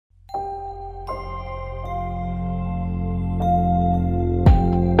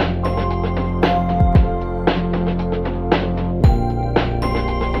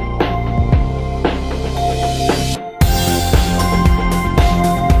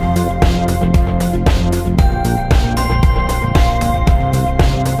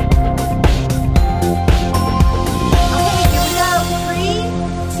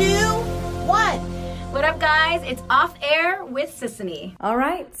Sisanie. All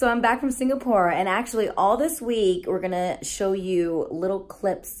right, so I'm back from Singapore, and actually all this week we're gonna show you little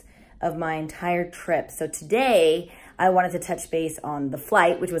clips of my entire trip. So today I wanted to touch base on the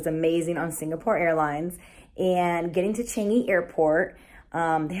flight, which was amazing on Singapore Airlines, and getting to Changi Airport.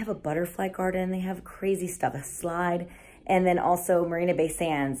 They have a butterfly garden, they have crazy stuff, a slide, and then also Marina Bay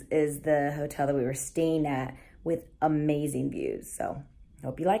Sands is the hotel that we were staying at with amazing views. So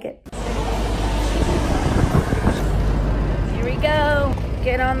hope you like it. Here we go.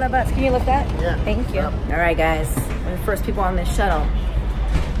 Get on the bus. Can you lift that? Yeah. Thank you. Yep. All right, guys. We're the first people on this shuttle.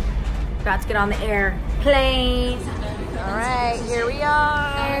 About to get on the airplane. All right, here we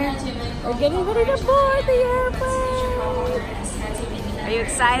are. We're getting ready to board the airplane. Are you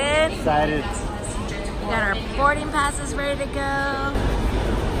excited? Excited. We got our boarding passes ready to go.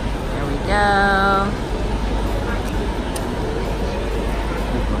 Here we go.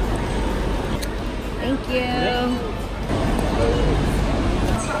 Thank you.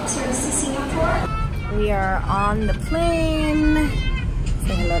 We are on the plane.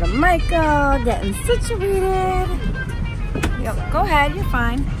 Say hello to Michael, getting situated. Go ahead, you're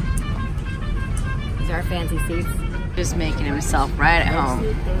fine. These are our fancy seats. Just making himself right at home.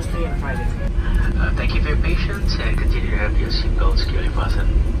 Thursday and Friday. Thank you for your patience and continue to have your seatbelt securely fastened.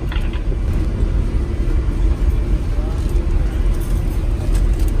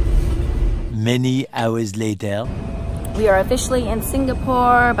 Many hours later. We are officially in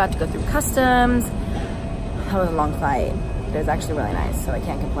Singapore, about to go through customs. That was a long flight. It was actually really nice, so I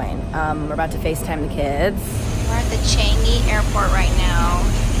can't complain. We're about to FaceTime the kids. We're at the Changi airport right now,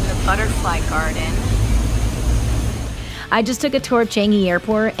 in the butterfly garden. I just took a tour of Changi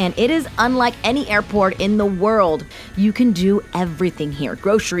Airport, and it is unlike any airport in the world. You can do everything here.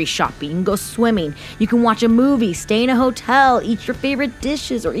 Grocery shopping, you can go swimming, you can watch a movie, stay in a hotel, eat your favorite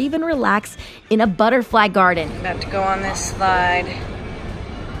dishes, or even relax in a butterfly garden. About to go on this slide.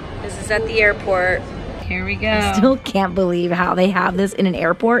 This is at the airport. Here we go. I still can't believe how they have this in an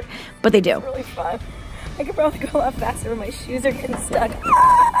airport, but they do. It's really fun. I could probably go a lot faster when my shoes are getting stuck.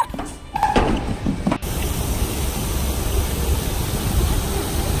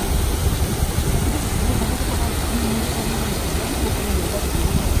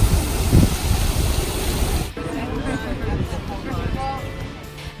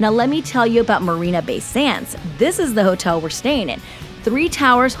 Now let me tell you about Marina Bay Sands. This is the hotel we're staying in. 3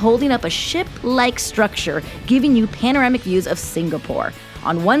 towers holding up a ship-like structure, giving you panoramic views of Singapore.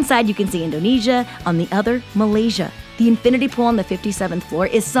 On one side, you can see Indonesia, on the other, Malaysia. The infinity pool on the 57th floor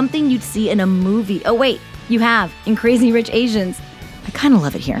is something you'd see in a movie. Oh wait, you have, in Crazy Rich Asians. I kind of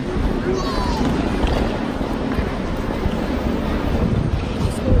love it here.